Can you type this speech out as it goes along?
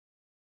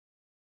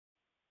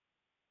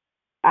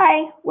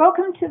Hi,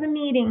 welcome to the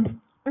meeting.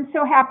 I'm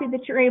so happy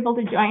that you're able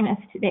to join us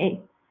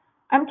today.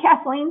 I'm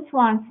Kathleen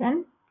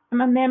Swanson.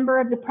 I'm a member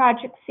of the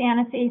Project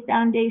Santa Fe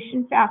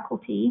Foundation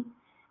faculty,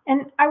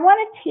 and I want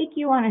to take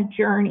you on a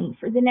journey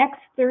for the next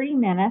 30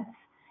 minutes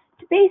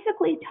to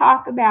basically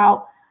talk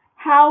about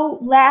how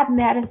lab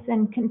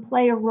medicine can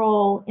play a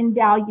role in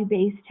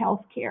value-based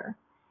healthcare.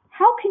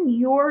 How can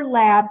your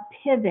lab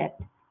pivot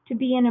to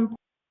be an important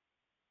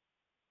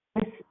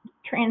this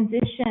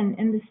transition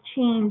and this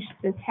change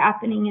that's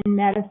happening in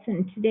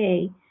medicine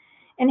today,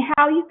 and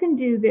how you can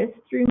do this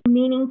through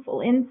meaningful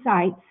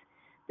insights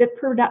that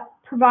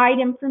provide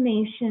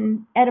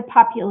information at a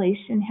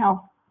population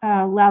health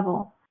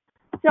level.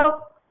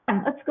 So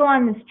let's go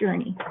on this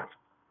journey.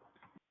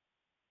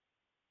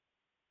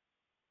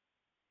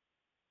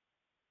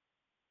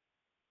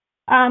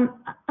 I'm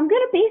going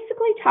to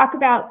basically talk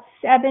about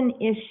 7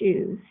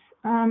 issues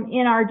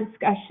in our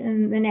discussion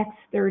in the next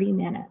 30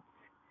 minutes.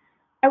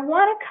 I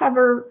want to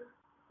cover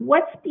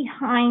what's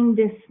behind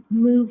this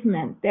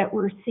movement that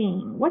we're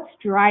seeing, what's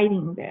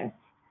driving this.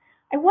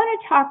 I want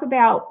to talk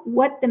about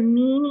what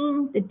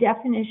the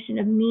definition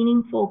of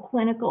meaningful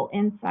clinical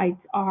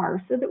insights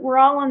are so that we're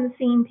all on the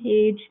same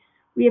page.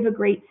 We have a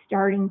great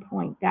starting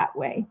point that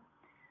way.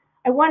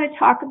 I want to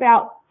talk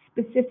about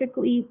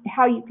specifically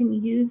how you can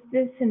use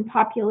this in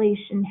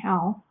population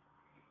health.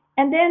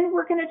 And then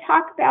we're going to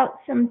talk about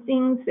some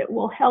things that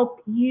will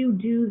help you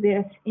do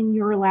this in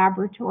your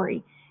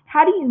laboratory.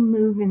 How do you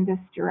move in this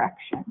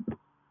direction?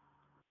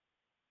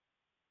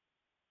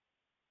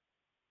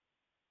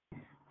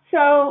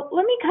 So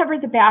let me cover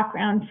the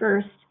background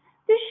first.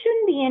 This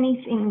shouldn't be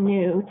anything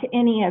new to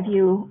any of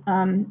you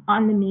on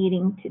the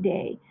meeting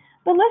today,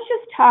 but let's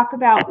just talk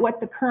about what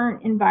the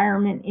current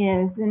environment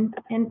is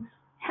and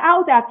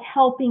how that's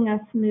helping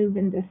us move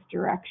in this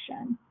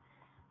direction.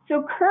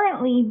 So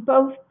currently,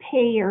 both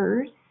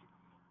payers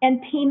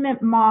and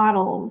payment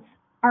models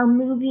are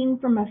moving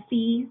from a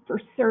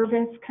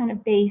fee-for-service kind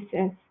of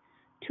basis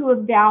to a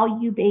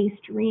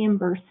value-based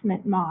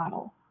reimbursement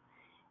model.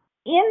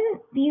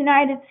 In the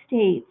United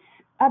States,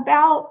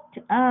 about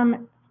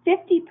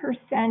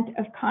 50%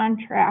 of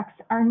contracts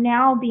are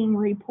now being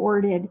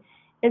reported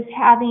as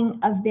having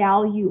a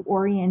value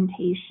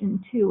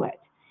orientation to it,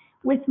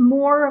 with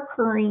more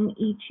occurring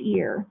each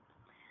year.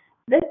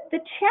 The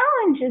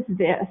challenge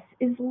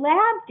is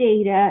lab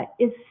data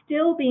is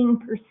still being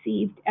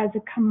perceived as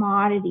a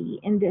commodity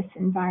in this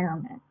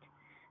environment.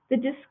 The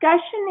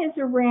discussion is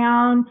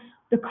around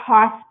the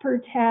cost per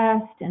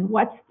test and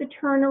what's the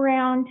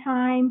turnaround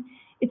time.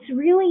 It's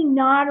really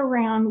not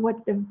around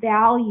what the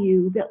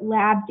value that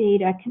lab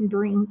data can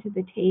bring to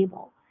the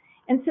table.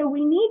 And so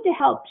we need to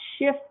help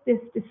shift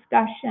this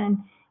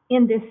discussion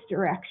in this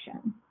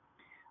direction.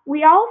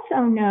 We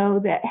also know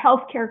that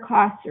healthcare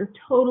costs are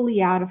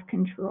totally out of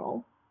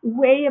control,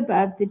 way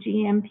above the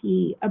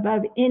GMP,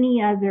 above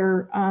any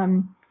other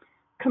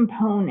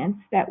components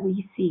that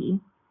we see.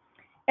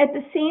 At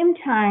the same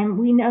time,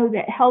 we know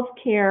that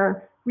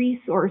healthcare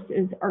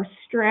resources are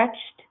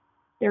stretched,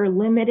 they're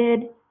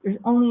limited, there's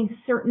only a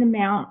certain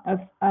amount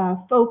of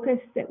focus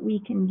that we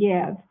can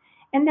give.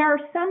 And there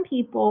are some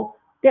people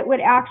that would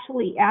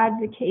actually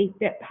advocate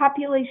that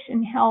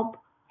population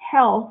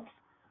health,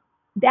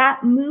 that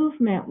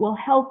movement will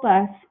help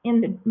us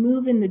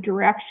move in the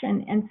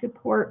direction and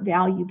support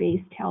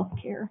value-based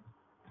healthcare.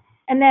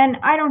 And then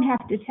I don't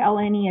have to tell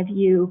any of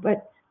you,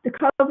 but the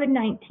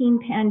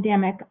COVID-19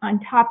 pandemic,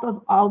 on top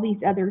of all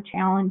these other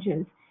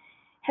challenges,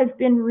 has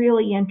been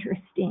really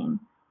interesting.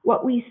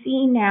 What we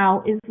see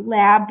now is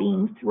lab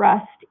being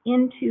thrust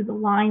into the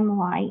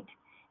limelight,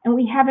 and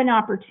we have an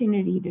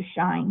opportunity to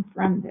shine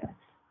from this.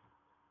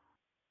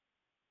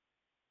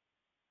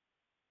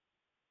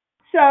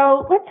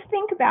 So let's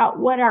think about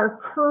what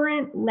our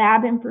current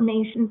lab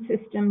information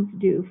systems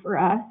do for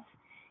us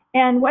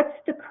and what's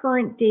the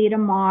current data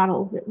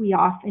model that we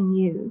often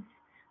use.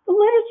 The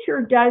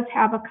literature does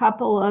have a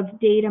couple of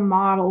data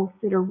models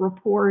that are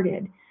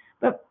reported,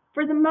 but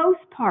for the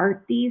most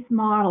part, these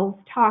models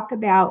talk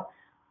about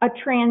a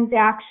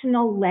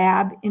transactional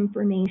lab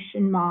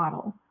information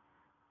model.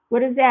 What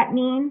does that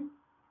mean?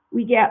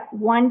 We get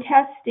one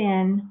test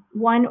in,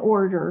 one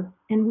order,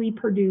 and we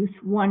produce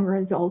one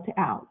result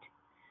out.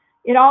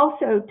 It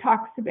also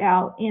talks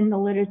about, in the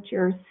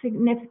literature,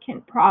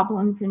 significant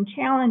problems and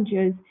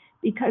challenges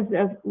because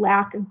of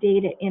lack of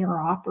data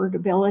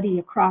interoperability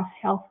across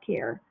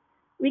healthcare.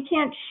 We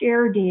can't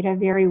share data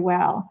very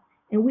well,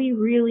 and we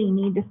really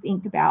need to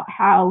think about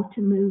how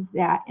to move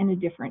that in a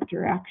different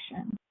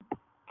direction.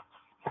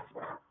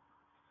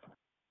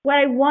 What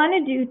I want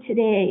to do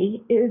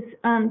today is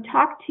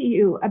talk to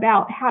you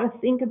about how to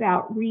think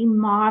about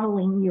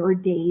remodeling your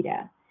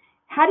data.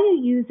 How do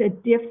you use a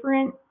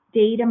different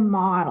data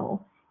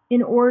model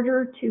in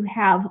order to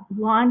have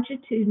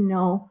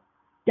longitudinal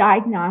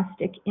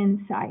diagnostic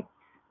insights?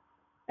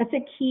 That's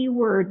a key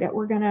word that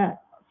we're going to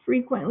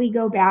frequently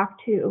go back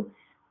to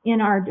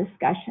in our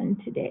discussion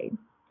today.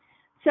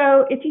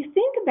 So if you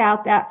think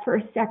about that for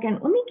a second,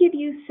 let me give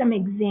you some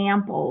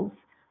examples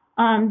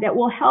that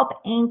will help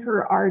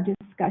anchor our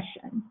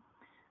discussion.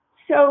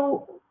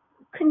 So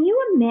can you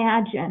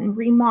imagine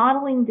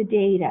remodeling the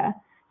data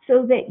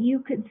so that you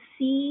could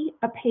see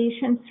a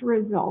patient's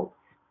results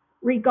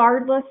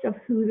regardless of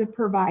who the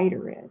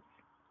provider is,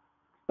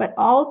 but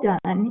all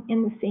done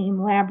in the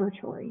same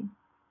laboratory?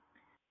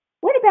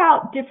 What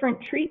about different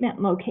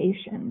treatment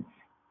locations?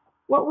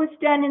 What was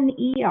done in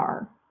the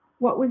ER?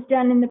 What was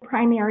done in the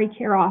primary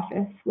care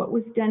office? What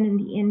was done in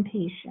the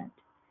inpatient?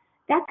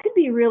 That could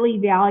be really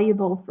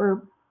valuable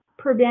for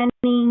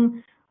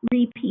preventing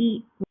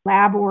repeat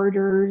lab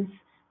orders,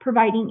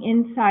 providing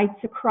insights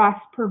across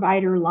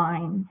provider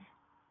lines.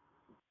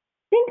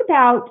 Think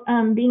about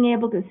being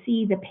able to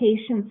see the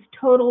patient's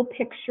total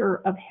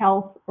picture of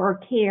health or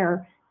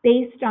care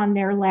based on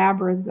their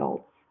lab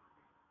results.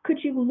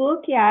 Could you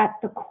look at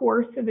the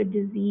course of a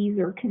disease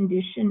or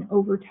condition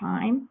over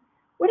time?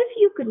 What if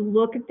you could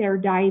look at their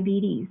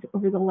diabetes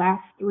over the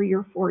last 3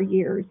 or 4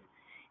 years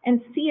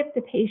and see if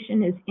the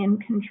patient is in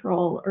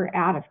control or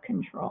out of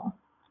control?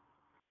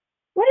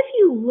 What if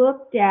you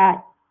looked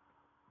at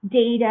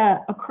data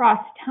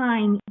across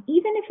time,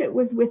 even if it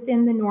was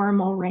within the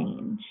normal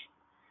range?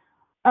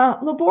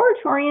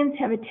 Laboratorians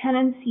have a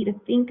tendency to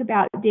think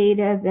about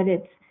data that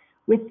it's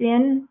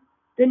within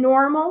the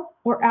normal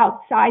or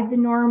outside the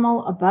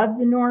normal, above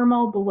the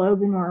normal, below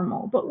the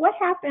normal. But what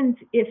happens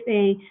if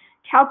a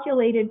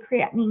calculated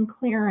creatinine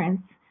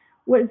clearance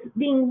was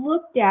being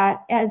looked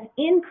at as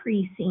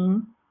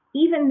increasing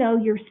even though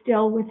you're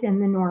still within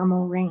the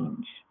normal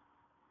range?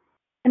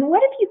 And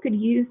what if you could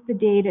use the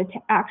data to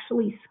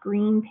actually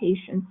screen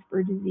patients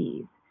for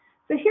disease?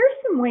 So here's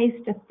some ways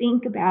to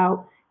think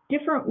about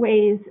different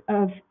ways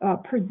of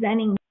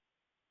presenting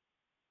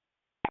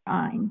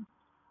time.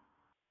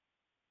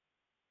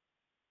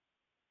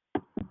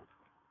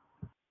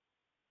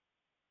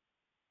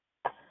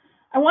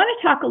 I want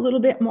to talk a little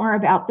bit more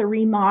about the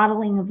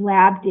remodeling of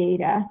lab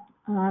data.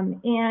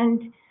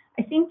 And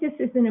I think this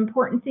is an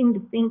important thing to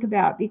think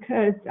about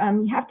because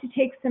you have to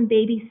take some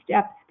baby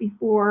steps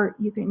before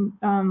you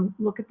can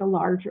look at the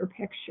larger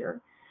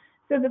picture.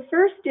 So the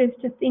first is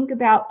to think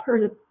about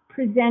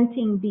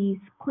presenting these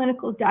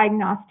clinical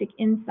diagnostic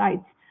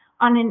insights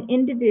on an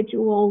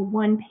individual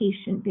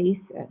one-patient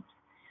basis.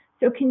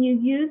 So can you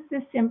use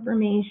this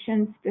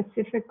information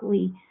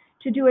specifically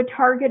to do a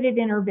targeted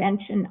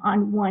intervention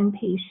on one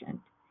patient?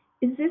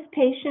 Is this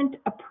patient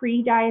a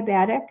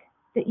pre-diabetic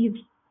that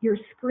you're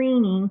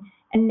screening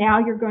and now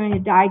you're going to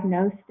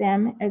diagnose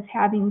them as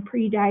having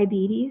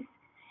pre-diabetes?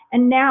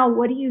 And now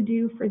what do you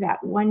do for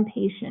that one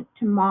patient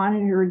to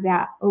monitor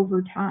that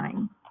over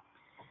time?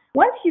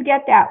 Once you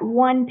get that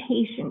one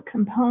patient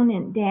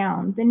component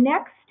down, the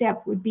next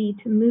step would be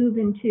to move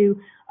into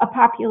a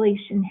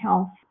population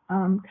health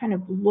kind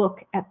of look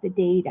at the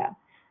data.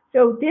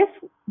 So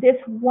this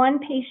one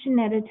patient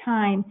at a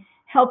time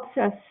helps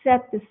us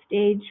set the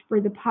stage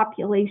for the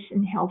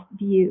population health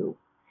view.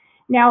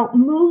 Now,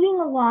 moving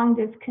along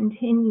this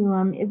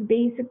continuum is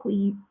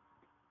basically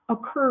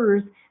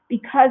occurs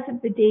because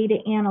of the data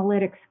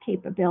analytics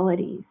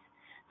capabilities.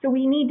 So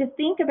we need to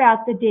think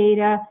about the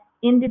data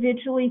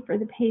individually for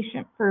the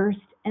patient first,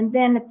 and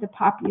then at the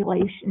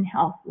population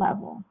health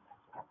level.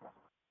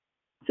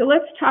 So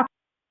let's talk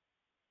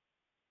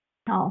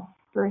health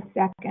for a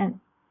second.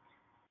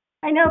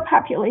 I know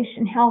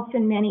population health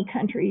in many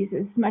countries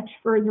is much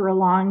further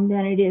along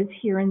than it is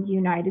here in the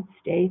United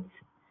States,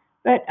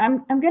 but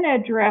I'm going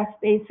to address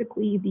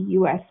basically the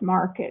U.S.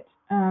 market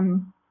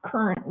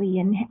currently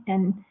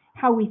and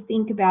how we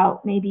think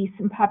about maybe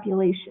some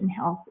population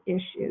health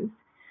issues.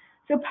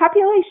 So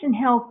population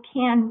health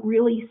can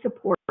really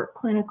support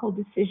clinical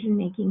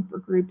decision-making for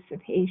groups of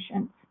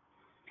patients.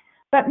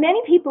 But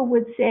many people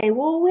would say,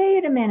 well,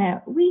 wait a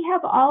minute, we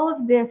have all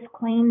of this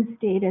claims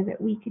data that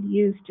we could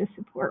use to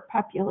support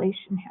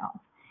population health.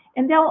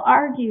 And they'll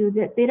argue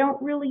that they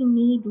don't really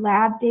need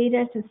lab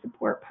data to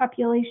support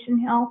population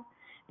health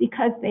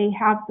because they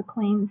have the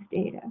claims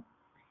data.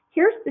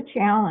 Here's the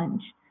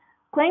challenge.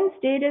 Claims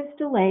data is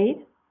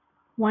delayed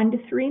 1 to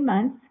 3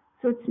 months,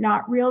 so it's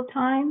not real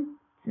time.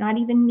 It's not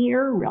even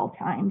near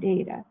real-time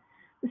data.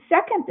 The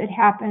second that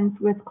happens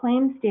with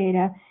claims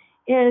data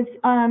is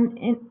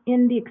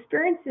in the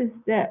experiences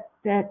that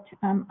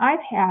I've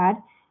had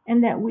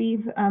and that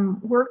we've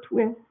worked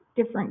with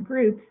different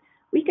groups,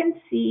 we can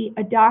see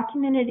a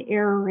documented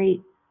error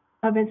rate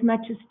of as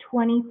much as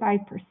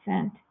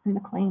 25% in the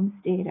claims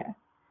data.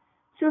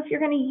 So if you're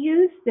going to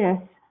use this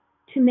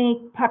to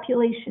make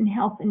population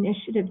health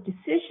initiative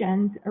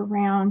decisions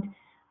around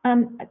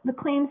the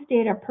claims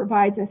data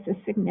provides us a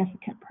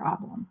significant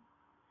problem.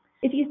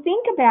 If you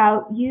think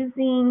about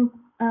using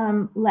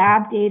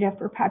lab data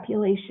for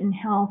population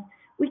health,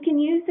 we can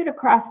use it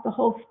across the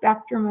whole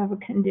spectrum of a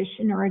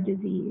condition or a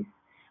disease.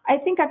 I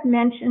think I've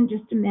mentioned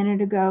just a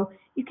minute ago,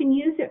 you can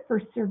use it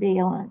for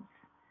surveillance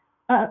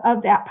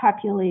of that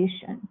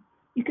population.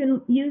 You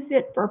can use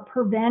it for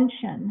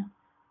prevention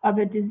of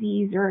a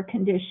disease or a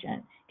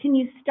condition. Can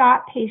you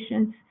stop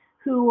patients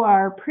who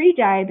are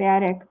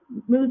pre-diabetic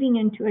moving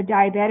into a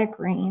diabetic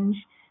range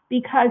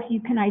because you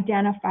can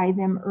identify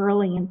them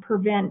early and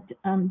prevent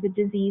the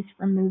disease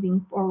from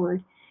moving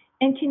forward?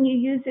 And can you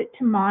use it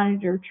to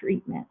monitor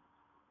treatment?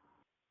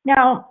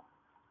 Now,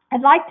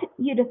 I'd like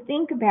you to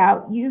think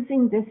about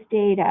using this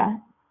data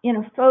in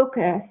a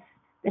focus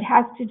that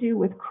has to do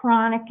with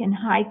chronic and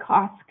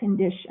high-cost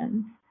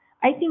conditions.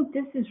 I think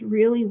this is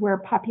really where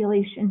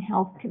population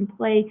health can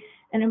play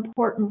an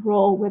important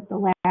role with the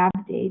lab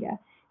data.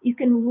 You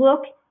can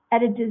look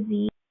at a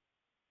disease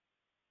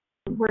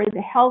where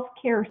the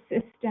healthcare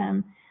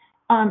system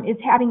is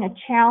having a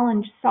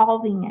challenge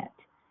solving it,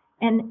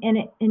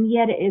 and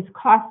yet it is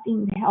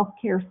costing the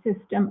healthcare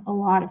system a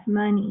lot of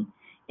money.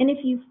 And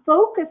if you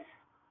focus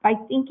by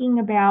thinking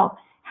about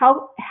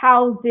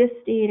how this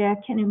data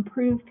can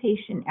improve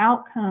patient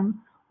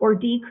outcome or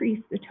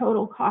decrease the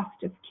total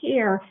cost of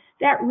care,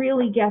 that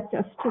really gets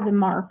us to the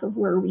mark of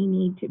where we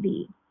need to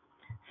be.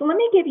 So let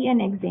me give you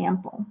an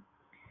example.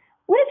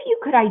 What if you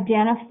could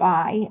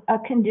identify a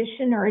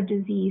condition or a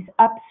disease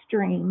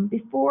upstream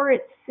before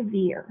it's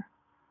severe?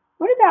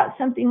 What about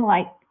something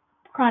like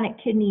chronic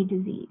kidney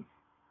disease?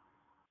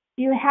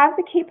 Do you have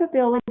the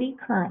capability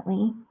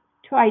currently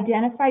to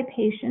identify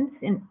patients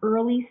in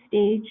early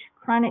stage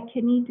chronic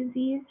kidney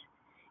disease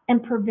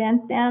and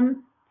prevent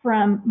them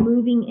from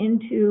moving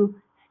into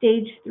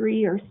stage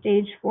 3 or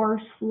stage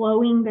 4,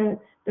 slowing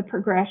the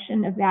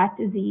progression of that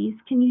disease?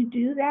 Can you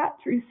do that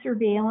through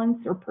surveillance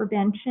or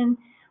prevention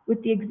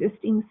with the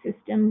existing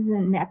systems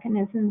and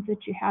mechanisms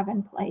that you have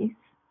in place?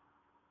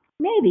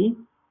 Maybe.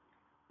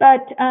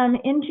 But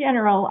in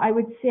general, I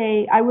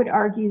would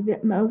argue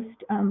that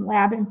most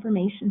lab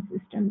information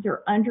systems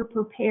are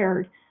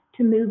underprepared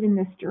to move in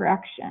this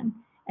direction,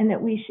 and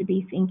that we should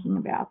be thinking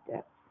about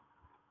this.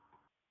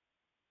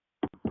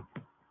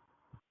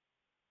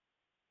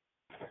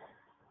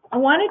 I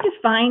want to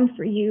define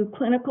for you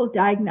clinical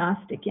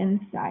diagnostic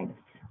insights.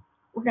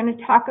 We're going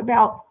to talk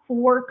about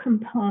 4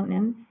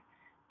 components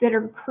that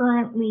are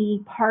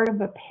currently part of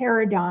a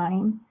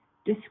paradigm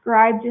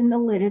described in the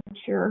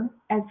literature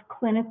as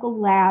Clinical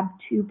Lab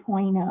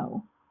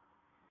 2.0.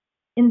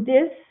 In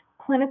this,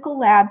 Clinical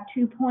Lab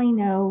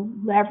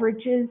 2.0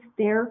 leverages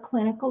their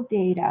clinical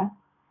data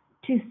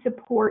to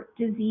support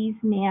disease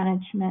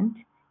management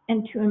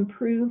and to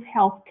improve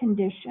health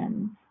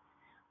conditions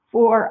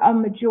for a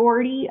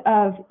majority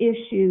of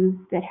issues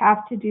that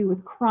have to do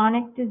with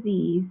chronic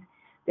disease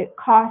that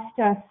cost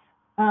us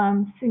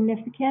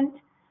significant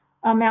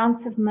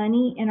amounts of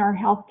money in our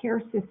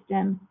healthcare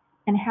system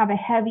and have a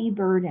heavy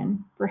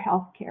burden for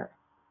healthcare.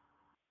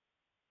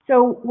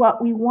 So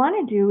what we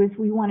want to do is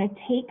we want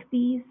to take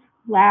these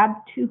Lab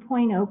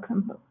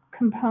 2.0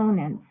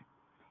 components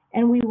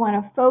and we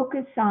want to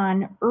focus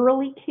on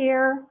early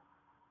care,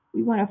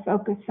 we want to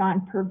focus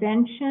on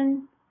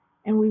prevention,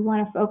 and we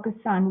want to focus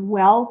on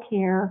well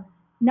care,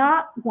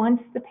 not once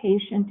the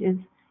patient is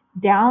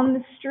down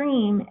the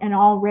stream and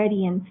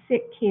already in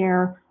sick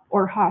care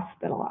or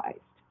hospitalized.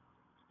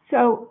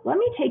 So let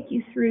me take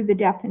you through the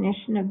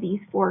definition of these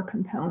 4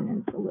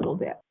 components a little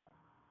bit.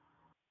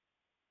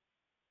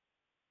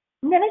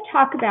 I'm going to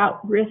talk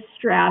about risk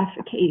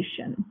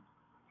stratification.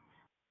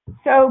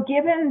 So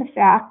given the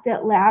fact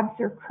that labs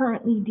are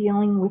currently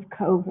dealing with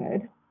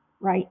COVID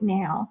right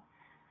now,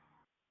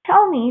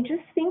 tell me,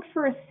 just think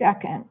for a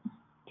second,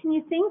 can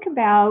you think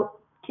about,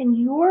 can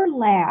your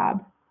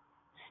lab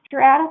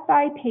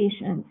stratify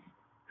patients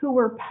who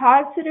were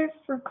positive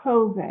for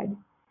COVID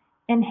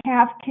and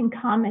have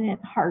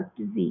concomitant heart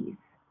disease?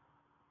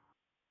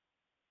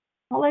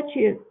 I'll let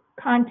you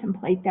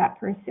contemplate that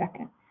for a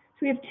second.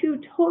 So we have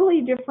 2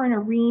 totally different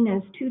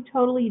arenas, 2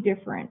 totally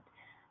different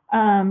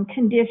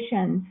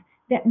conditions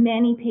that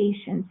many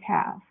patients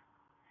have.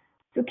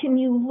 So can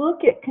you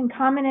look at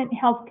concomitant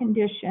health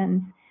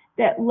conditions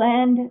that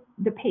lend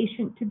the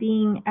patient to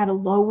being at a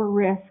lower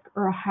risk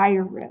or a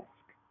higher risk?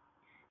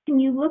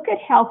 Can you look at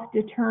health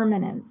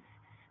determinants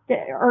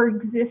that are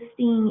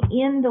existing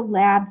in the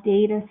lab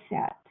data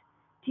set?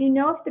 Do you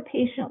know if the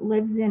patient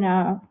lives in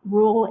a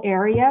rural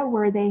area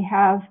where they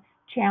have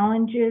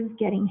challenges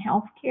getting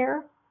health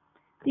care?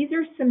 These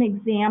are some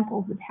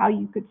examples of how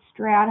you could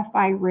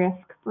stratify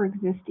risk for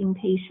existing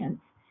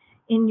patients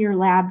in your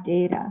lab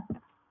data.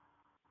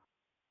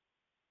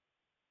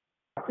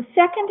 The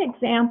second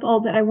example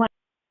that I want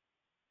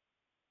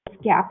to is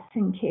gaps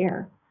in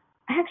care.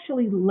 I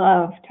actually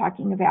love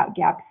talking about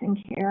gaps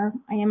in care.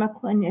 I am a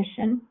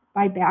clinician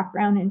by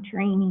background and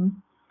training.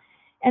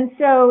 And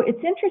so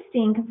it's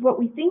interesting because what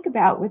we think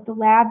about with the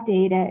lab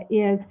data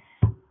is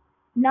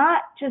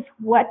not just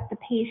what the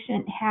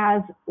patient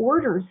has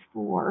orders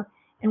for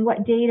and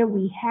what data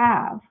we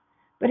have,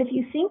 but if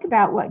you think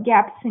about what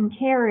gaps in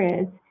care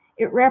is,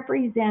 it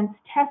represents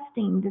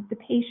testing that the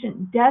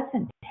patient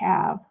doesn't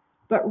have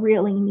but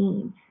really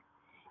needs.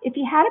 If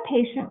you had a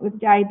patient with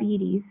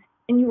diabetes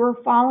and you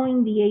were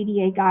following the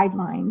ADA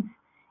guidelines,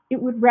 it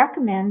would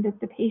recommend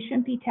that the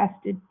patient be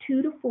tested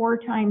 2 to 4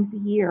 times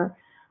a year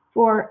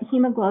for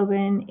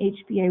hemoglobin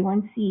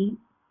HbA1c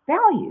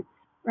values,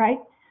 right?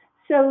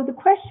 So the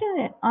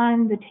question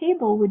on the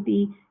table would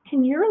be,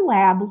 can your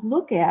lab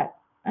look at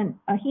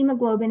a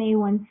hemoglobin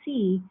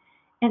A1c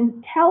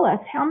and tell us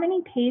how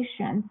many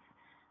patients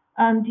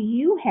do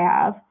you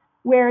have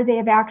where they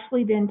have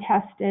actually been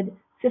tested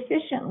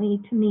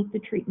sufficiently to meet the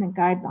treatment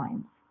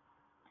guidelines.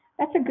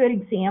 That's a good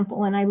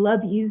example, and I love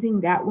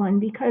using that one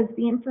because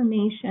the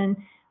information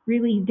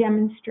really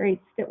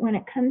demonstrates that when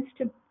it comes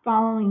to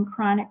following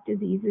chronic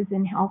diseases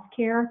in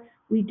healthcare,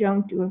 we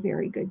don't do a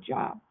very good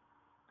job.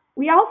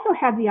 We also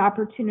have the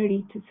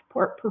opportunity to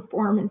support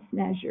performance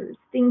measures,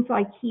 things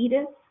like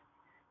HEDIS,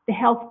 the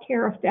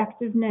Healthcare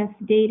Effectiveness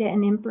Data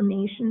and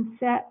Information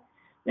Set.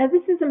 Now,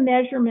 this is a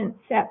measurement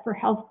set for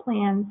health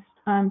plans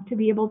to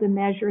be able to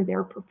measure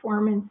their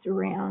performance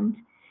around.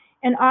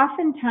 And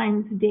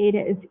oftentimes, data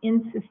is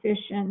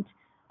insufficient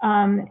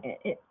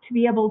to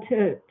be able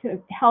to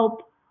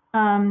help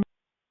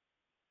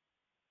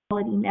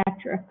quality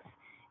metrics.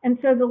 And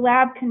so the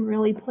lab can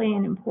really play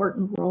an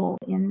important role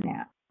in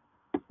that.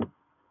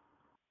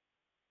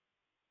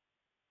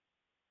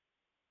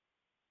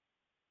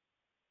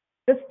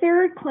 The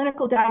third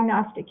clinical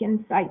diagnostic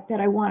insight that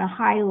I want to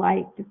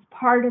highlight that's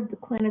part of the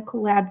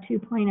Clinical Lab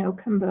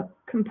 2.0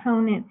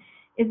 component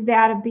is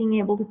that of being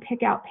able to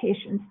pick out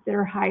patients that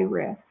are high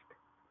risk.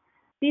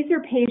 These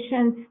are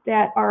patients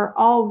that are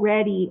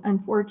already,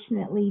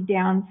 unfortunately,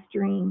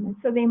 downstream. And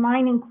so they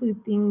might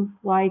include things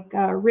like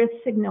risk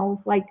signals,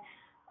 like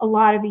a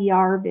lot of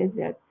ER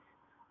visits,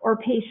 or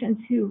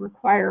patients who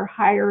require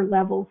higher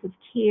levels of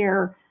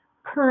care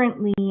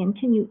currently, and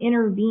can you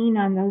intervene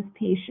on those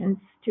patients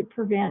to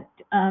prevent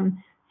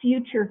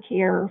future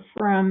care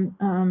from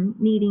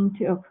needing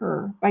to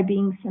occur by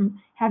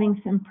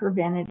having some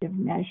preventative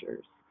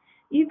measures.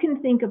 You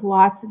can think of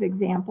lots of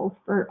examples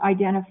for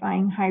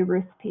identifying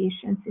high-risk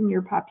patients in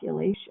your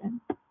population.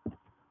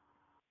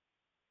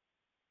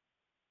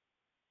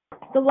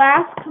 The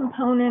last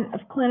component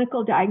of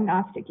clinical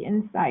diagnostic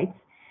insights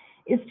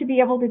is to be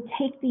able to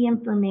take the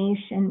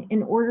information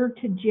in order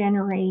to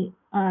generate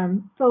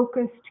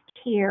focused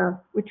care,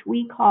 which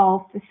we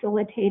call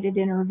facilitated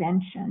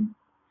intervention.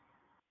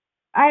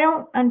 I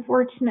don't,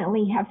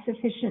 unfortunately, have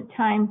sufficient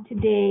time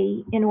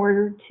today in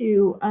order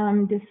to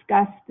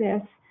discuss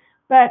this,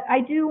 but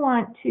I do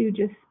want to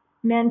just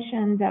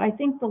mention that I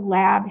think the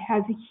lab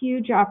has a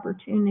huge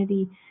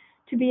opportunity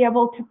to be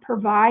able to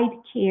provide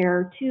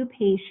care to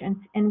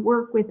patients and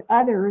work with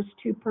others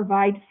to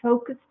provide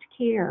focused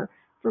care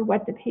for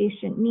what the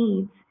patient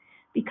needs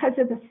because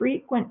of the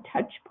frequent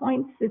touch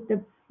points that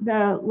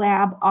the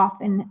lab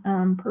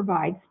often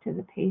provides to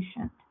the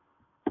patient.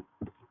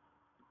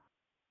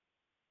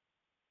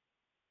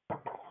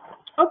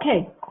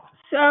 Okay,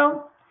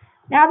 so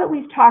now that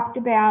we've talked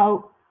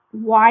about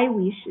why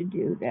we should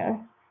do this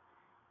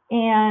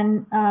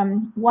and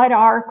what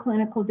are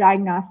clinical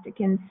diagnostic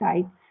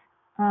insights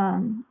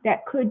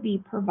that could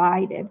be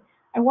provided,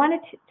 I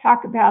want to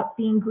talk about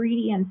the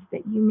ingredients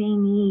that you may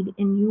need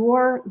in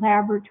your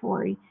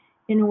laboratory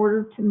in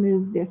order to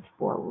move this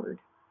forward.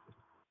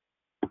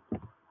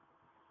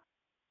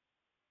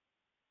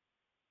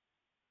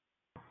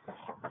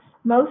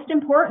 Most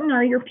important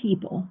are your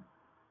people.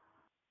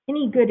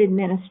 Any good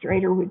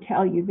administrator would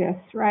tell you this,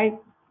 right?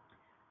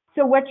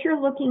 So what you're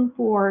looking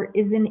for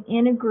is an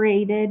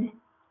integrated,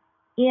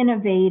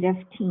 innovative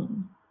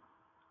team.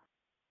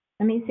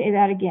 Let me say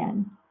that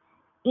again.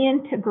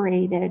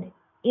 Integrated,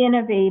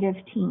 innovative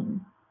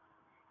team.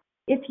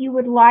 If you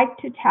would like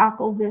to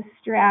tackle this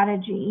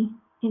strategy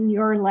in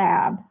your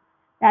lab,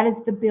 that is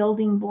the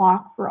building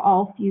block for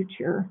all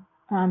future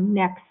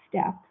next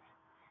steps.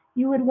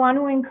 You would want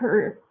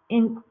to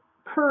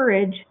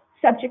encourage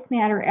subject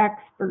matter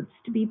experts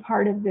to be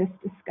part of this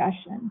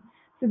discussion.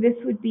 So this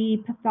would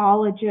be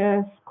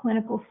pathologists,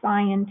 clinical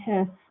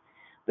scientists,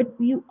 but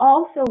you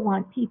also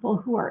want people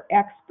who are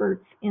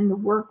experts in the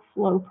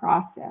workflow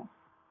process.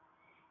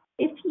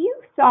 If you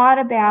thought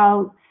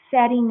about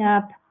setting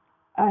up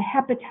a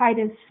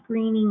hepatitis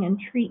screening and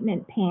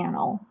treatment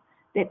panel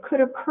that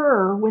could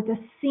occur with a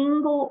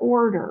single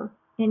order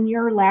in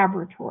your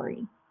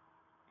laboratory,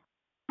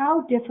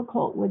 how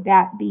difficult would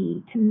that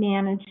be to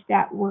manage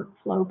that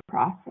workflow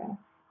process?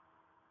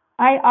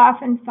 I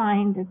often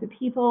find that the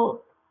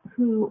people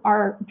who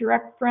are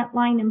direct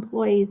frontline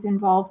employees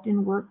involved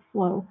in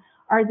workflow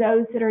are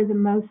those that are the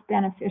most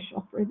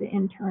beneficial for the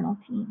internal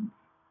teams.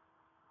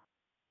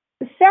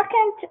 The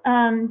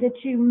second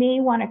that you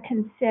may want to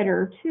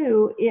consider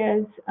too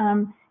is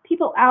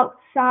people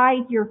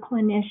outside your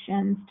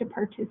clinicians to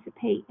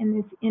participate in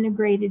this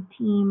integrated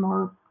team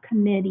or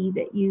committee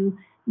that you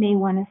may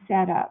want to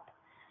set up.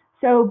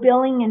 So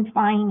billing and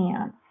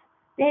finance,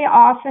 they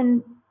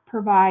often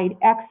provide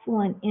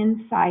excellent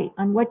insight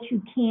on what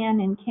you can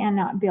and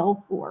cannot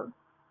bill for,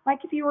 like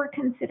if you were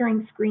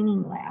considering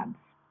screening labs.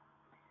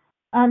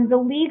 The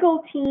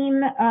legal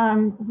team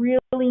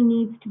really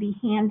needs to be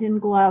hand in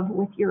glove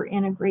with your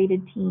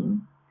integrated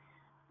team.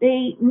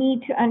 They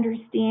need to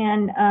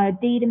understand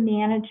data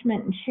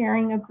management and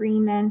sharing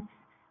agreements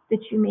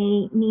that you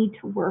may need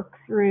to work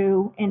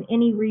through and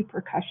any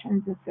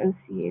repercussions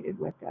associated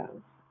with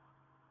those.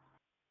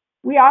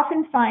 We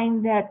often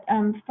find that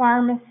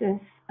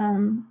pharmacists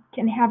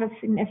can have a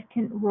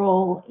significant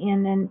role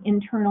in an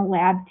internal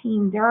lab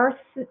team. There are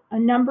a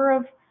number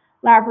of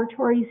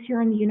laboratories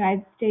here in the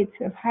United States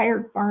who have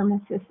hired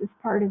pharmacists as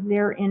part of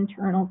their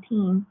internal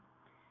team.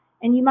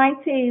 And you might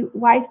say,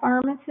 why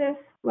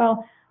pharmacists?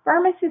 Well,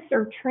 pharmacists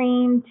are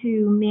trained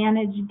to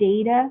manage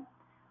data.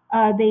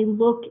 They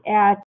look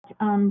at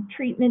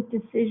treatment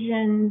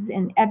decisions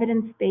and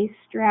evidence-based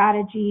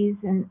strategies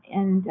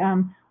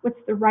and what's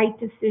the right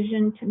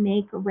decision to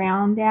make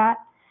around that.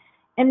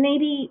 And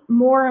maybe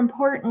more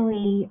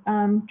importantly,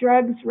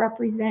 drugs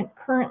represent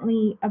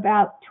currently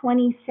about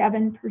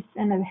 27% of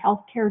the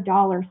healthcare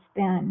dollar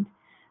spend.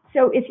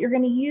 So if you're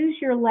going to use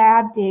your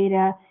lab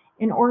data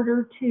in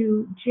order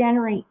to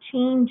generate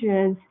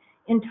changes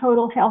in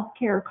total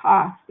healthcare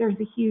costs, there's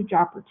a huge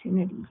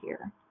opportunity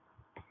here.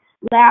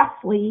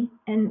 Lastly,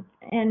 and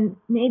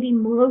maybe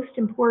most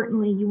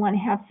importantly, you want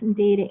to have some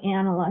data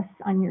analysts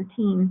on your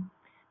team,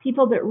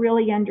 people that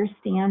really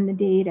understand the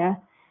data.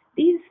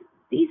 These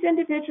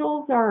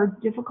individuals are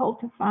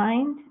difficult to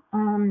find.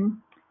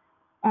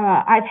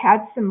 I've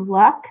had some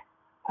luck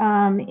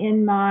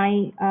in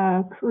my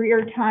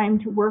career time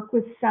to work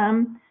with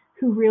some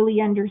who really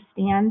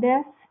understand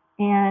this,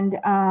 and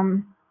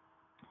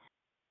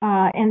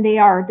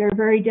they're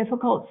very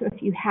difficult. So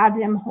if you have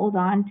them, hold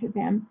on to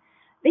them.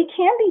 They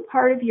can be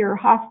part of your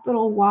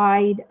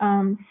hospital-wide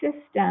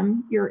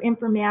system, your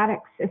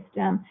informatics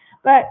system,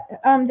 but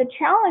the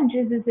challenge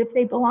is if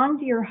they belong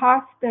to your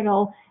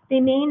hospital, they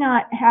may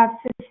not have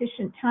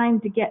sufficient time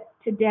to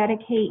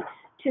dedicate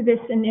to this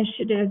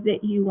initiative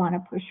that you want to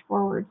push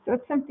forward. So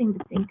it's something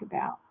to think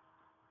about.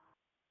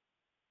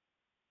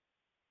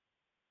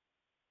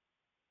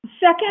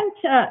 Second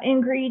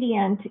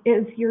ingredient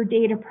is your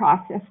data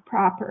process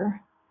proper.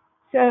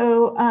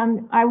 So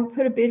I would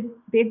put a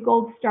big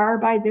gold star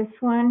by this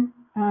one.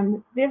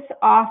 This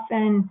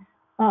often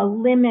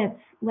limits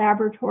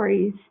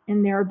laboratories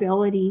in their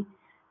ability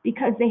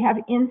because they have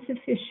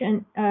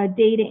insufficient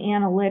data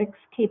analytics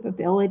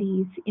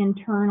capabilities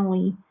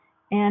internally,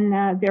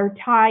 and they're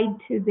tied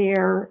to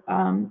their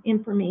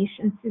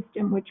information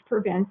system, which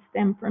prevents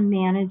them from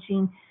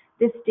managing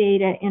this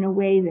data in a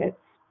way that's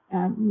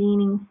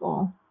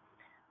meaningful.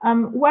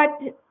 What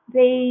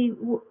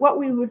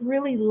we would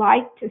really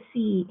like to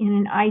see in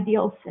an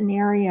ideal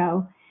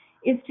scenario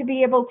is to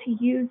be able to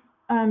use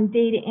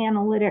data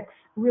analytics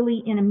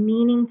really in a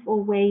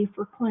meaningful way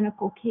for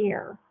clinical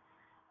care.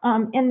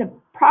 And the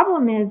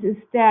problem is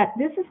that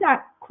this is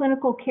not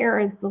clinical care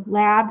as the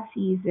lab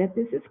sees it.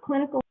 This is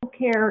clinical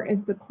care as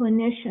the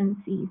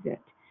clinician sees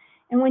it.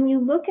 And when you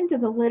look into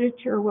the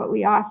literature, what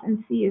we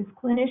often see is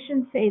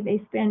clinicians say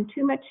they spend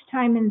too much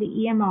time in the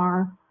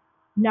EMR,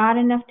 not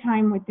enough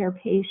time with their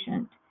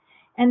patient.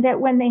 And that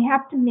when they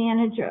have to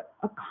manage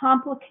a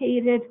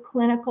complicated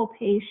clinical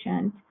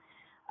patient,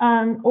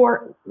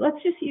 or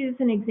let's just use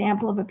an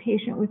example of a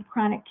patient with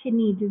chronic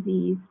kidney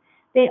disease,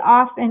 they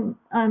often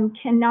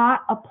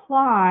cannot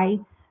apply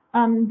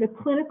the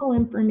clinical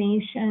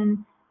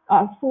information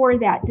for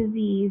that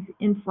disease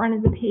in front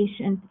of the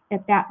patient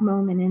at that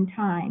moment in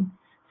time.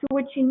 So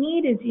what you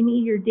need is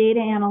your data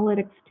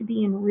analytics to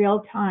be in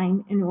real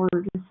time in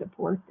order to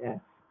support this.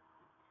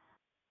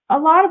 A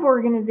lot of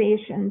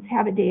organizations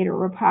have a data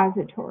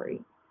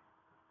repository,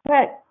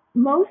 but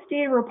most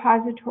data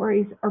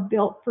repositories are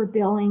built for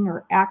billing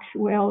or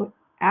actuarial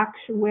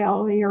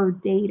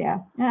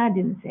data. I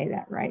didn't say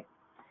that right.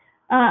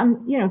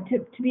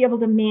 To be able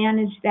to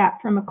manage that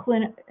from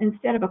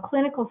instead of a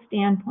clinical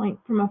standpoint,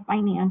 from a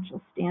financial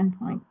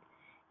standpoint.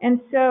 And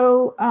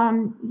so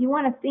you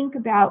want to think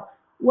about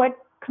what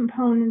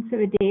components of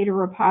a data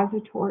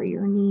repository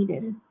are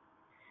needed.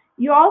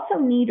 You also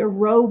need a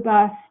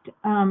robust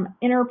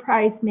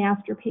enterprise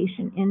master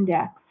patient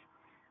index.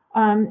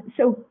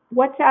 So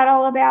what's that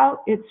all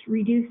about? It's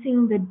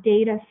reducing the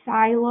data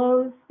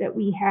silos that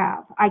we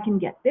have. I can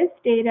get this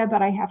data,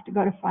 but I have to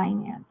go to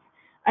finance.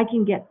 I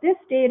can get this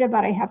data,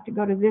 but I have to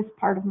go to this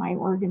part of my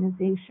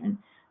organization.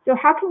 So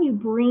how can you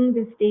bring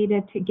this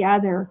data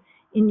together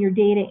in your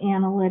data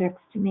analytics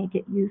to make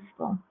it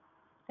useful?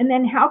 And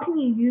then how can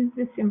you use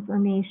this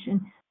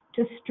information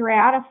to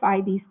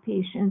stratify these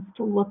patients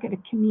to look at a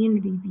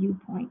community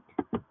viewpoint?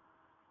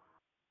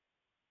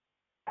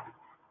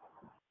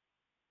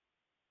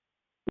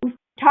 We've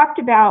talked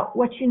about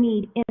what you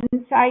need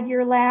inside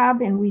your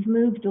lab, and we've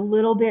moved a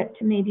little bit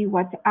to maybe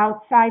what's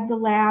outside the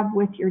lab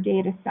with your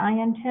data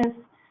scientists,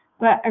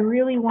 but I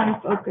really want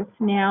to focus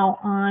now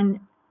on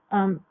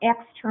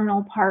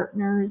external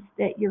partners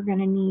that you're going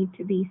to need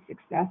to be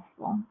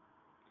successful.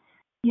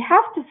 You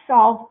have to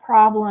solve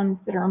problems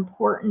that are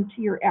important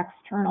to your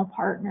external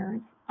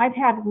partners. I've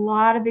had a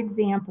lot of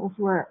examples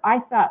where I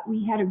thought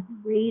we had a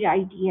great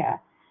idea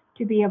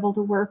to be able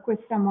to work with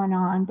someone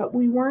on, but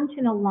we weren't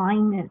in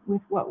alignment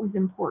with what was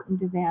important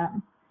to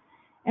them.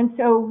 And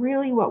so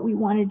really what we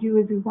want to do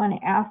is we want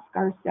to ask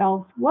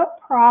ourselves, what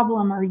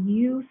problem are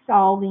you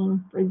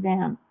solving for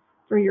them,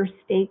 for your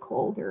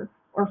stakeholder,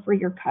 or for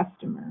your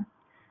customer?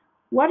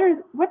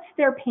 What's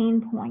their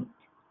pain point?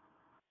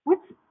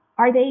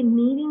 Are they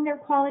meeting their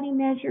quality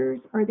measures?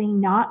 Are they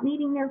not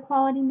meeting their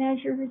quality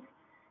measures?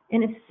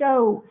 And if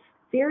so,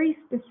 very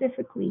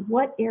specifically,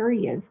 what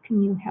areas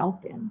can you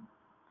help in?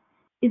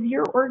 Is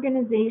your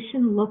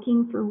organization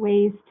looking for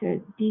ways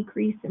to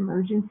decrease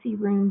emergency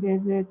room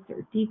visits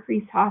or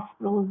decrease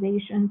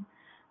hospitalizations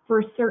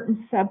for a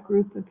certain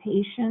subgroup of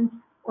patients,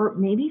 or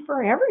maybe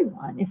for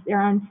everyone if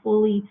they're on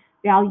fully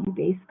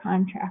value-based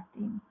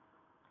contracting?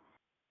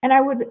 And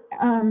I would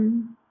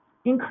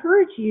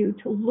encourage you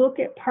to look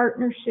at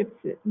partnerships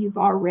that you've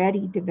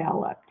already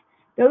developed.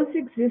 Those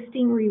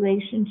existing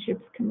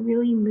relationships can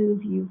really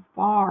move you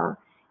far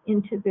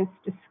into this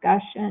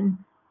discussion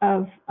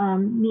of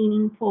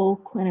meaningful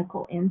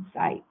clinical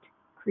insight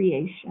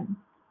creation.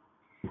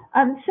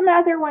 Some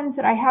other ones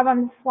that I have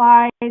on the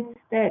slides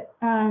that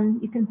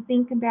you can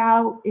think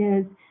about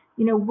is,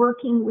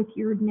 working with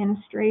your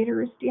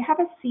administrators. Do you have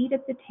a seat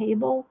at the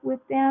table with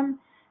them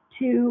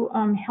to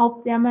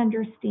help them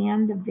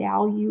understand the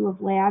value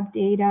of lab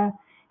data?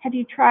 Have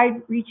you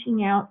tried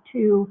reaching out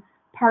to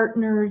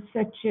partners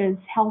such as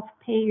health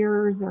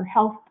payers or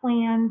health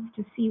plans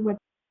to see what?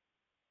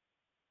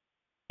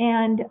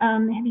 And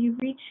have you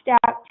reached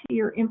out to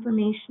your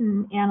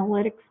information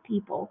analytics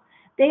people?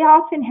 They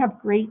often have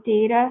great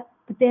data,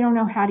 but they don't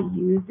know how to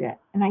use it.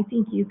 And I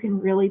think you can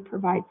really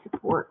provide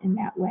support in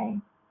that way.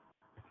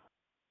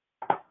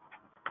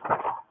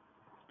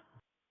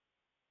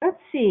 Let's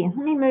see,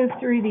 let me move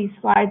through these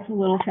slides a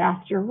little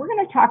faster. We're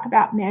going to talk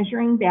about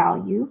measuring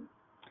value.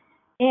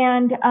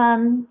 And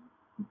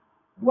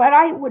what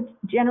I would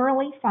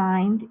generally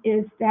find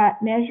is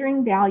that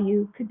measuring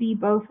value could be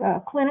both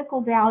a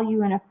clinical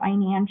value and a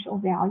financial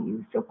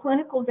value. So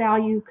clinical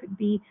value could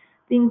be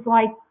things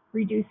like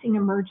reducing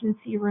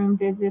emergency room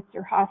visits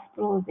or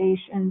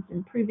hospitalizations,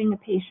 improving a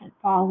patient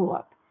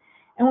follow-up.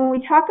 And when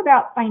we talk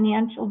about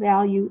financial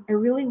value, I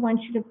really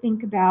want you to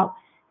think about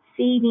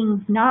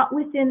savings not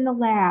within the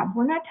lab.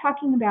 We're not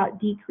talking about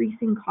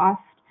decreasing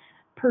cost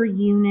per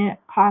unit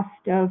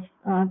cost of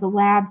the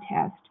lab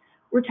test.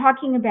 We're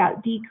talking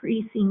about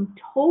decreasing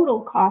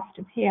total cost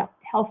of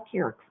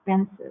healthcare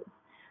expenses.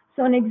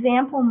 So an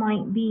example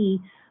might be,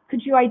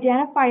 could you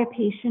identify a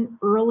patient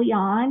early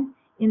on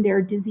in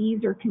their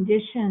disease or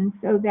condition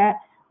so that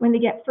when they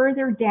get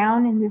further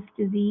down in this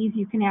disease,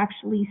 you can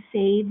actually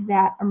save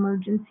that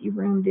emergency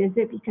room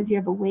visit because you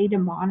have a way to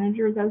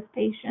monitor those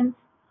patients?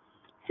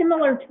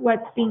 Similar to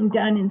what's being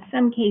done in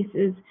some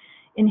cases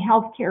in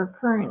healthcare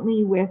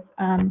currently with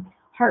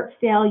heart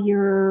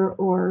failure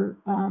or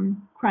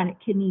chronic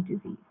kidney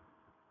disease.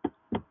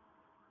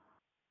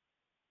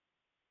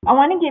 I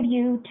want to give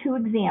you two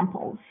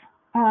examples.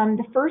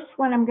 The first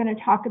one I'm going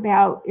to talk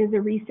about is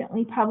a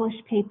recently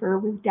published paper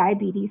with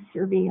diabetes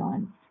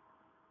surveillance.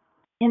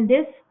 In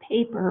this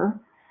paper,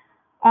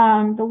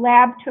 the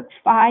lab took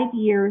 5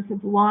 years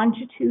of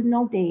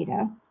longitudinal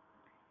data,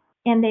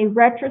 and they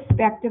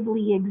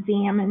retrospectively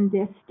examined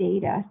this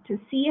data to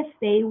see if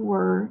they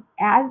were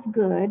as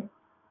good,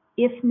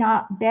 if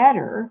not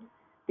better,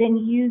 than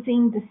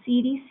using the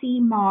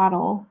CDC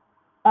model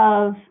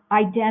of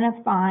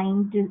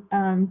identifying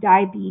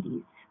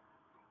diabetes.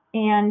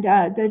 And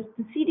the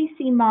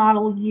CDC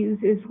model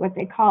uses what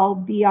they call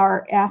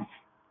BRFSS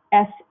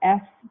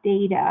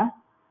data,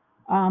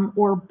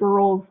 or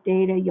Burrell's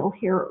data, you'll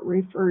hear it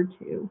referred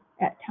to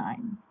at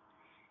times.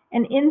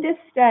 And in this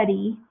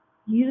study,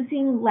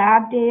 using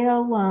lab data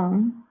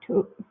alone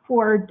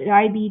for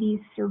diabetes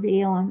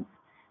surveillance,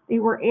 they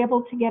were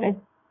able to get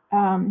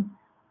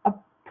a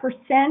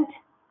percent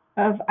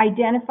of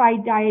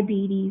identified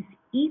diabetes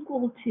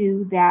equal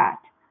to that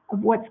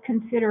of what's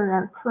considered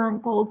our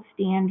current gold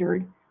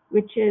standard,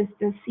 which is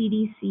the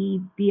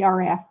CDC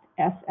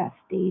BRFSS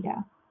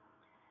data.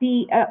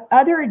 The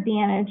other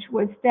advantage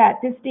was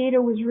that this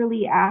data was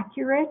really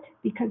accurate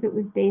because it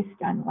was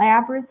based on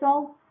lab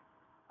results,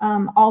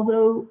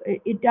 although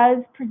it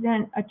does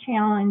present a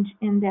challenge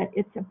in that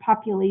it's a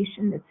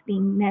population that's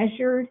being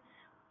measured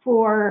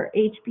for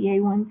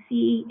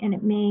HbA1c, and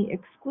it may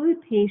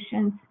exclude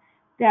patients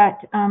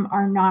that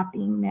are not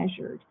being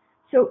measured.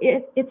 So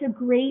it's a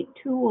great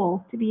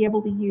tool to be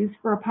able to use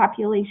for a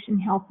population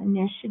health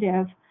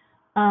initiative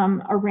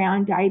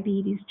around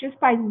diabetes just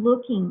by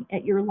looking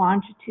at your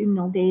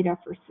longitudinal data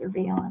for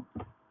surveillance.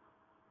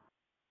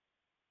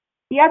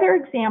 The other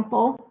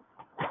example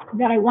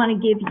that I want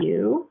to give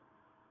you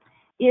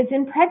is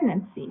in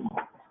pregnancy.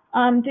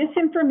 This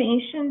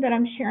information that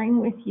I'm sharing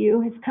with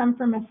you has come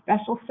from a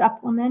special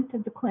supplement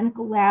of the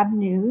Clinical Lab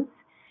News.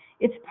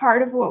 It's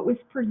part of what was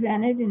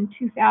presented in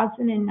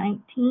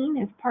 2019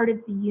 as part of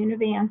the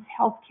Univance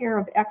Healthcare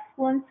of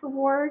Excellence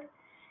Award.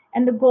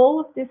 And the goal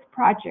of this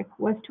project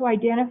was to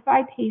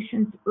identify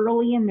patients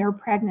early in their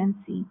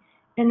pregnancy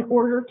in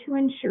order to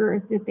ensure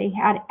that they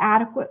had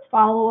adequate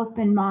follow-up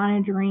and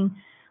monitoring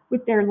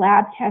with their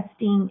lab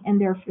testing and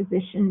their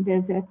physician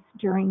visits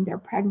during their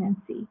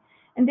pregnancy.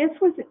 And this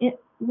was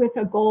with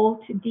a goal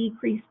to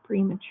decrease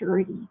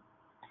prematurity.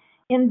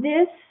 In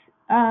this,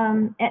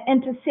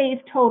 and to save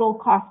total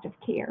cost of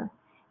care.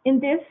 In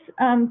this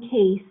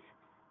case,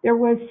 there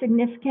was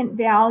significant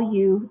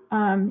value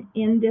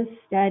in this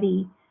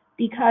study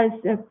because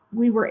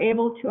we were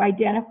able to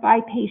identify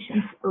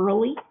patients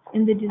early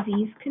in the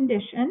disease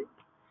condition.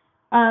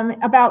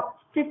 About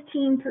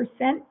 15%,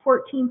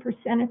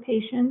 14% of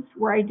patients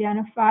were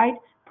identified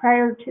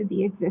prior to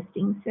the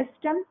existing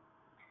system.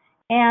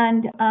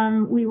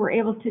 And we were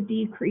able to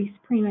decrease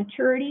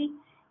prematurity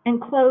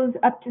and close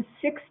up to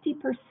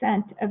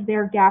 60% of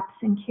their gaps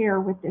in care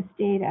with this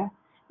data.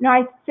 Now,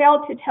 I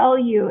failed to tell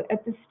you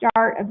at the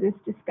start of this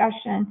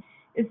discussion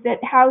is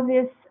that how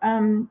this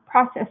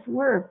process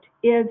worked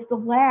is the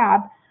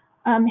lab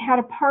had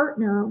a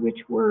partner, which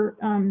were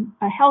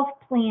a health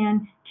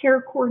plan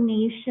care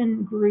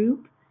coordination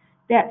group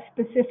that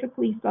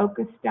specifically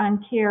focused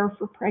on care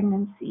for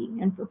pregnancy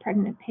and for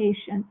pregnant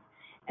patients.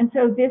 And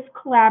so this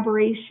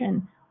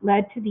collaboration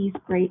led to these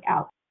great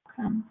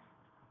outcomes.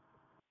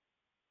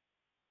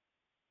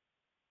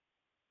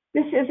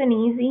 This isn't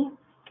easy.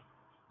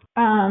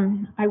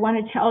 I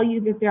want to tell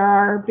you that there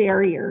are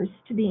barriers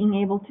to being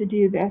able to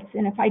do this.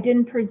 And if I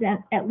didn't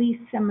present at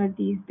least some of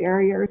these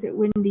barriers, it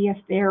wouldn't be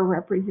a fair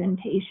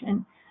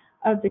representation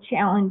of the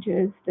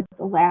challenges that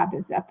the lab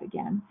is up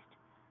against.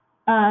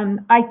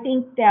 I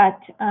think that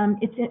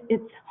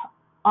it's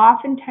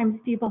oftentimes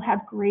people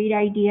have great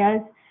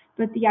ideas,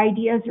 but the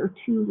ideas are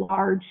too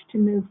large to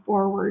move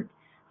forward.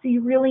 So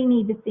you really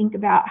need to think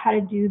about how to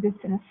do this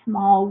in a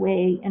small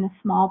way, in a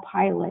small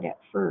pilot at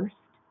first.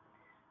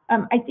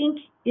 I think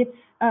it's,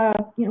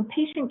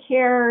 patient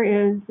care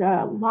is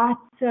lots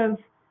of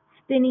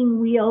spinning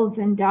wheels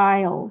and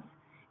dials.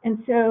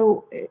 And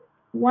so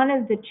one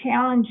of the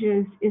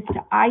challenges is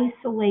to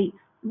isolate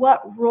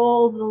what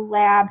role the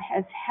lab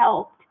has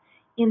helped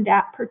in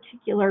that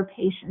particular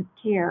patient's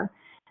care.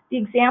 The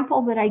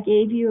example that I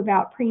gave you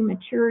about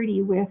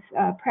prematurity with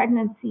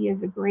pregnancy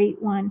is a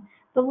great one.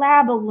 The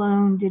lab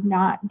alone did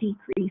not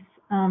decrease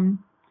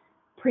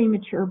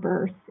premature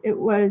births. It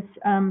was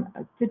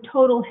the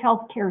total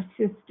healthcare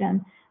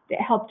system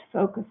that helped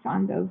focus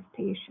on those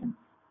patients.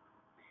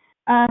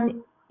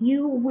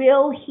 You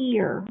will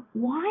hear,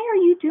 why are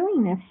you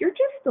doing this? You're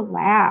just the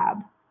lab.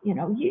 You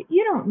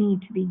don't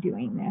need to be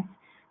doing this.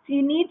 So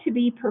you need to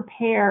be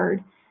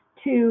prepared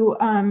to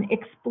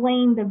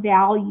explain the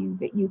value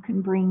that you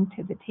can bring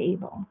to the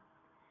table.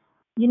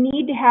 You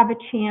need to have a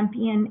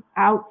champion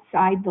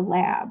outside the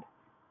lab.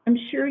 I'm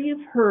sure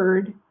you've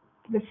heard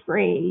the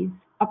phrase,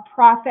 a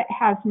prophet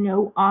has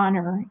no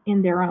honor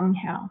in their own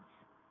house.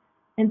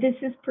 And this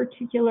is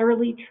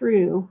particularly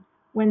true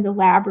when the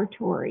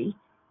laboratory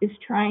is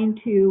trying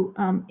to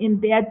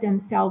embed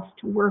themselves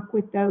to work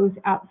with those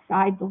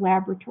outside the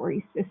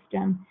laboratory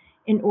system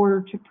in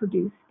order to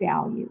produce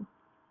value.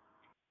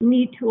 You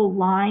need to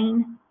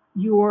align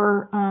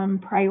your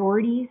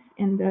priorities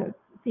and the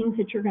things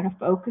that you're going to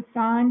focus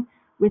on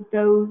with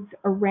those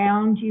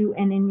around you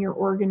and in your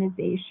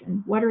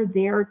organization. What are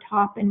their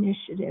top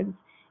initiatives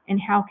and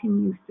how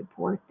can you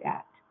support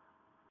that?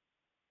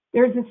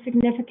 There's a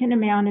significant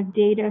amount of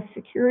data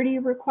security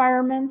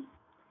requirements.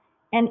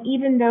 And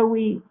even though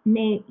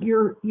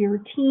your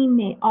team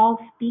may all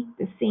speak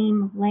the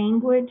same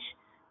language,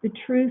 the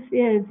truth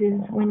is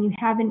when you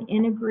have an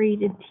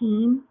integrated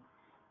team,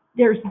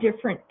 there's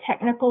different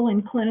technical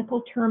and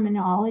clinical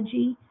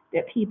terminology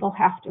that people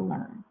have to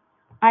learn.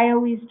 I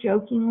always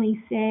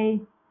jokingly say,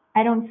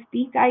 I don't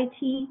speak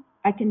IT,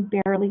 I can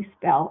barely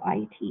spell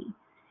IT.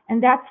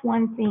 And that's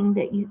one thing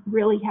that you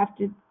really have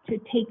to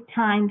take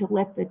time to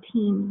let the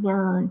team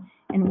learn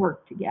and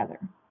work together.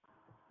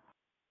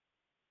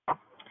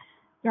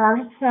 There are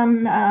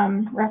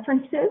some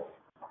references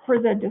for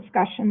the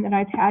discussion that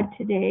I've had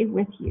today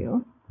with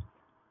you.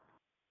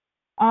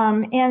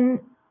 And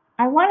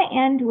I want to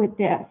end with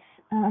this.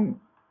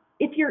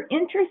 If you're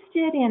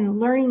interested in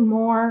learning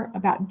more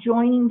about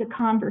joining the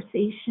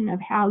conversation of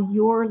how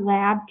your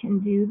lab can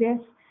do this,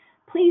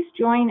 please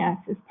join us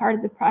as part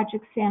of the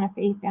Project Santa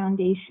Fe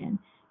Foundation.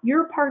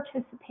 Your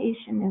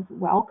participation is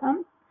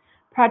welcome.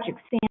 Project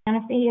Santa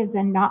Fe is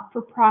a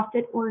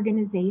not-for-profit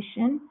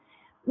organization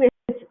with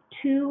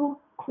two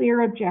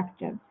clear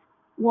objectives.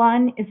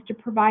 One is to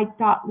provide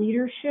thought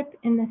leadership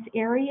in this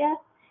area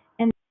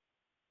and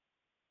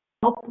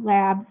help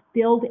labs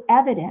build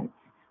evidence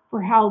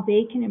for how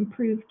they can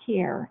improve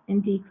care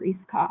and decrease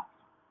costs.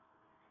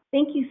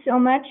 Thank you so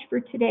much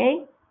for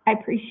today. I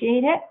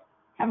appreciate it.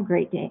 Have a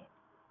great day.